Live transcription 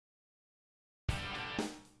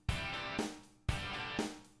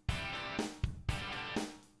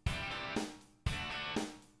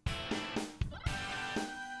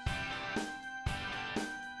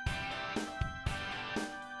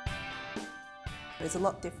It's a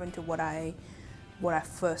lot different to what I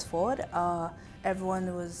first thought.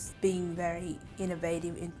 Everyone was being very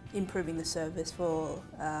innovative in improving the service for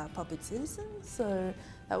public citizens, so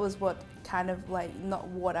that was what kind of like not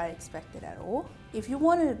what I expected at all. If you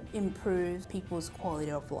want to improve people's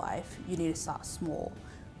quality of life, you need to start small,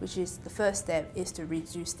 which is the first step is to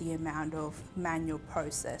reduce the amount of manual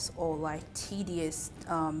process or like tedious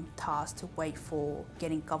tasks to wait for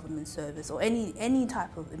getting government service or any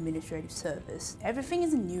type of administrative service. Everything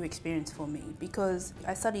is a new experience for me because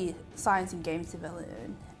I study science and games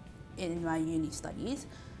development in my uni studies.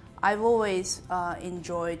 I've always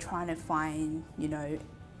enjoyed trying to find, you know,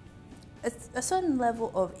 a certain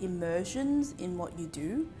level of immersions in what you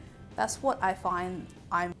do. That's what I find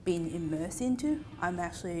I'm being immersed into. I'm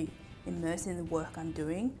actually immersed in the work I'm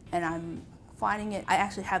doing, and I'm finding it, I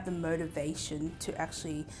actually have the motivation to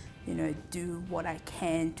actually, you know, do what I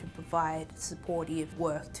can to provide supportive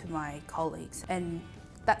work to my colleagues. And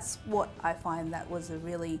that's what I find that was a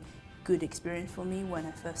really good experience for me when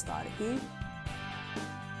I first started here.